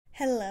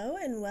Hello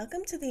and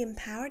welcome to the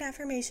Empowered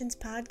Affirmations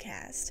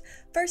podcast.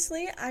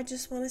 Firstly, I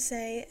just want to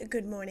say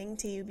good morning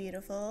to you,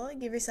 beautiful.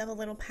 Give yourself a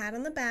little pat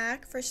on the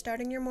back for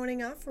starting your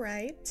morning off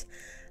right.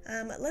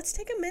 Let's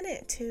take a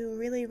minute to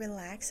really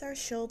relax our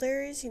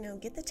shoulders,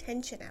 get the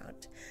tension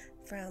out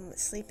from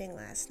sleeping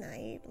last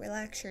night.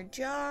 Relax your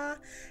jaw,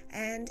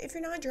 and if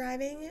you're not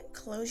driving,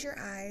 close your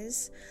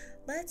eyes.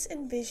 Let's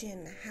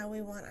envision how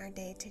we want our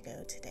day to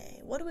go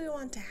today. What do we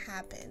want to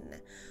happen?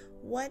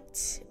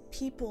 What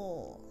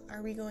people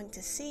are we going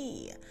to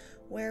see?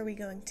 Where are we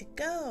going to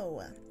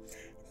go?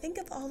 Think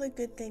of all the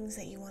good things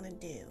that you want to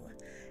do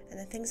and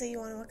the things that you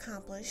want to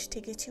accomplish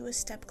to get you a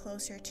step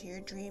closer to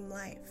your dream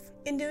life.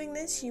 In doing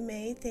this, you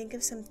may think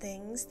of some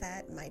things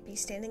that might be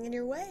standing in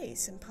your way,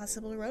 some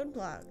possible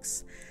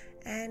roadblocks.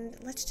 And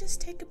let's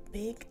just take a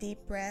big, deep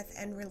breath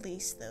and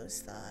release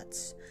those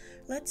thoughts.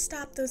 Let's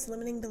stop those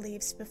limiting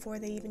beliefs before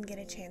they even get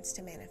a chance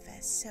to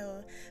manifest.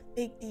 So,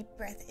 big, deep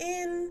breath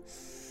in.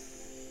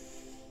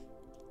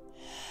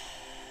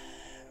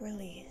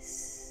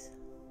 Release.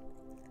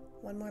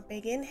 One more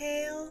big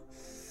inhale.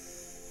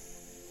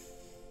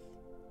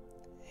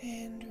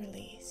 And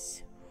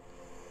release.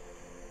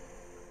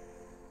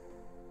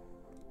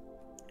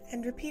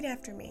 And repeat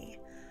after me.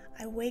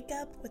 I wake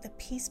up with a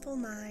peaceful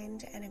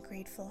mind and a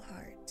grateful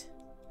heart.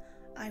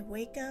 I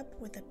wake up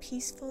with a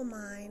peaceful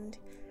mind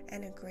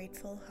and a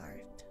grateful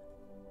heart.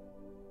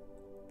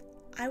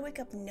 I wake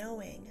up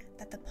knowing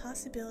that the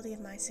possibility of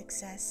my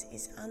success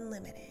is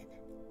unlimited.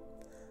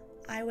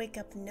 I wake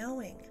up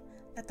knowing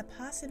that the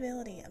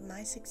possibility of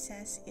my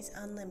success is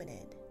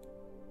unlimited.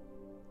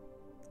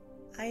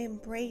 I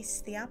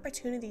embrace the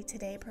opportunity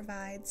today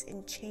provides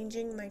in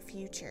changing my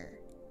future.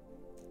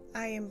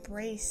 I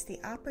embrace the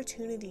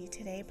opportunity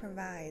today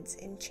provides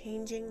in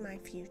changing my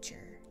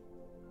future.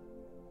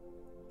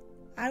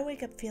 I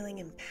wake up feeling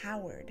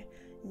empowered,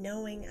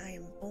 knowing I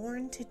am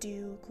born to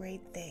do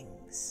great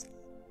things.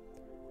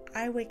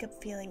 I wake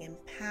up feeling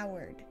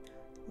empowered,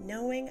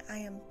 knowing I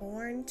am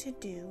born to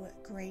do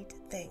great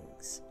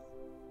things.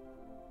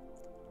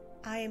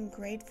 I am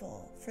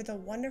grateful for the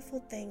wonderful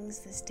things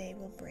this day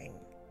will bring.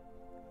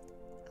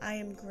 I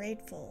am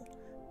grateful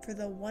for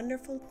the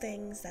wonderful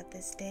things that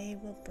this day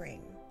will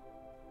bring.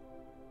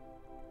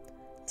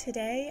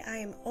 Today I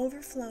am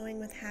overflowing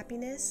with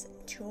happiness,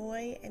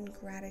 joy, and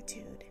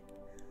gratitude.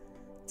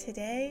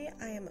 Today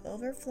I am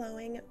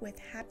overflowing with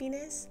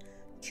happiness,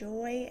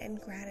 joy, and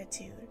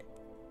gratitude.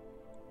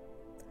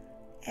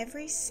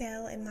 Every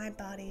cell in my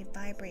body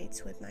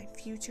vibrates with my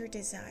future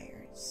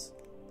desires.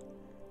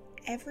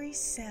 Every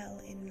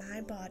cell in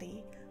my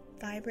body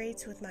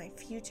vibrates with my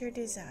future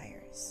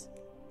desires.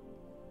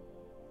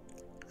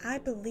 I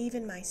believe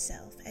in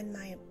myself and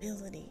my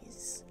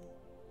abilities.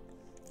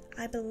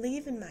 I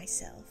believe in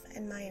myself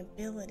and my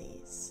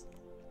abilities.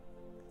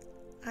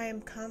 I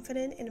am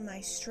confident in my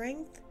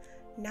strength,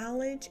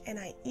 knowledge, and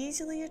I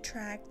easily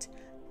attract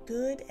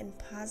good and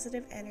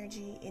positive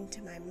energy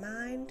into my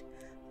mind,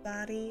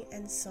 body,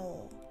 and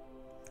soul.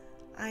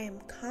 I am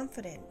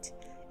confident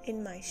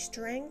in my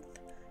strength,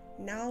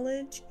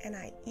 knowledge, and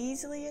I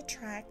easily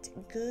attract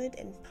good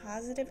and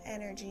positive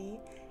energy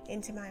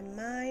into my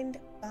mind,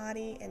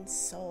 body, and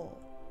soul.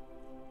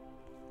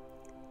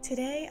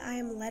 Today I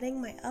am letting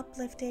my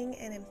uplifting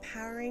and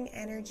empowering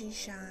energy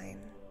shine.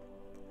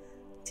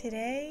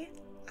 Today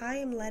I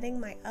am letting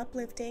my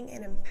uplifting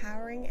and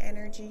empowering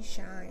energy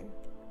shine.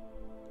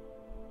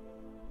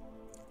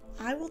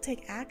 I will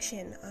take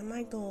action on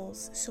my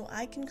goals so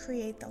I can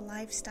create the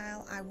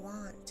lifestyle I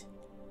want.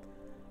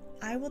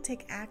 I will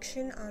take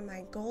action on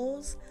my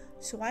goals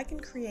so I can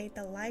create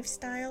the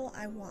lifestyle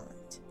I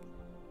want.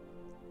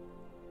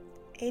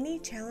 Any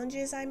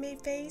challenges I may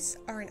face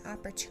are an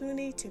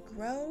opportunity to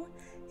grow,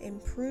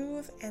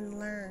 improve, and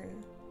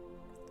learn.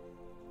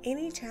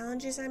 Any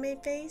challenges I may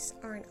face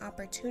are an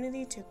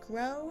opportunity to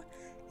grow,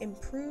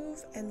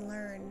 improve, and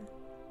learn.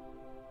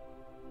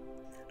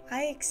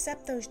 I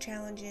accept those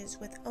challenges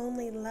with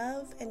only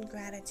love and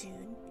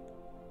gratitude.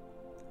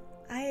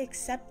 I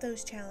accept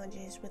those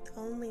challenges with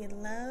only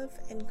love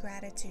and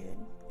gratitude.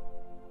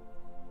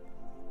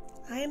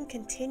 I am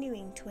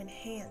continuing to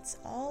enhance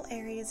all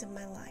areas of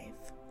my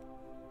life.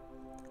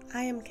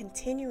 I am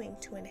continuing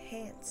to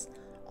enhance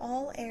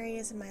all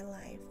areas of my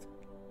life.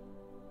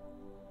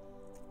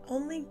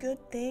 Only good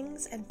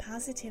things and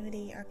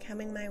positivity are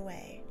coming my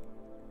way.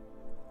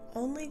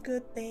 Only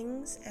good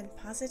things and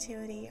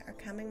positivity are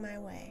coming my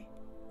way.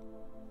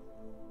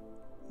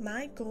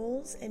 My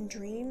goals and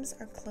dreams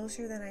are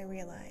closer than I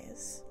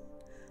realize.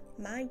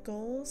 My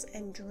goals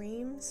and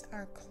dreams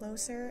are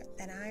closer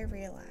than I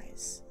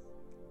realize.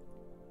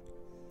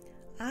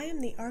 I am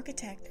the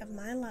architect of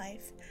my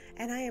life,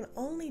 and I am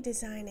only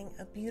designing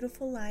a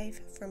beautiful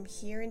life from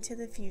here into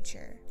the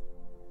future.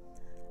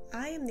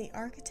 I am the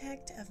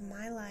architect of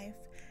my life,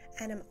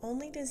 and am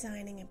only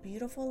designing a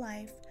beautiful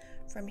life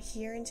from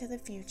here into the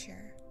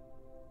future.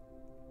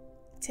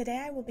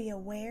 Today I will be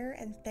aware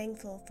and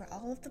thankful for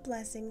all of the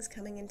blessings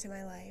coming into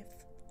my life.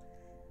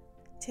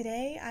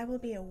 Today I will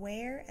be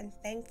aware and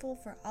thankful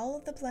for all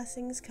of the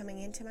blessings coming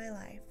into my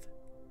life.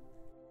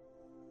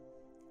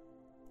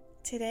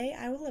 Today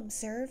I will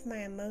observe my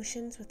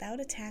emotions without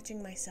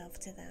attaching myself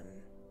to them.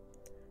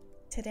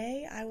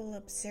 Today I will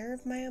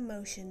observe my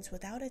emotions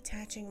without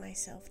attaching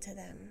myself to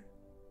them.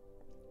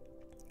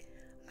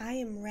 I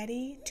am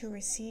ready to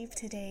receive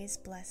today's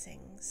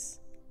blessings.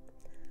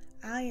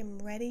 I am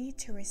ready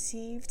to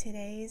receive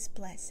today's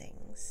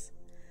blessings.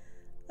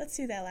 Let's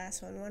do that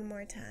last one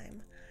more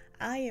time.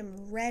 I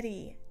am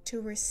ready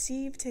to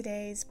receive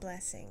today's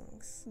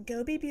blessings.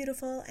 Go be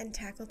beautiful and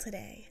tackle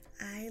today.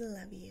 I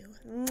love you.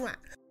 Mwah.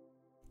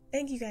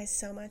 Thank you guys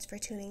so much for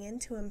tuning in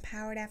to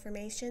Empowered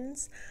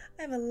Affirmations.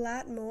 I have a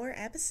lot more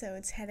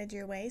episodes headed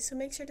your way, so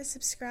make sure to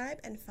subscribe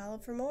and follow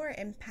for more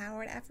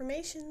Empowered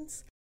Affirmations.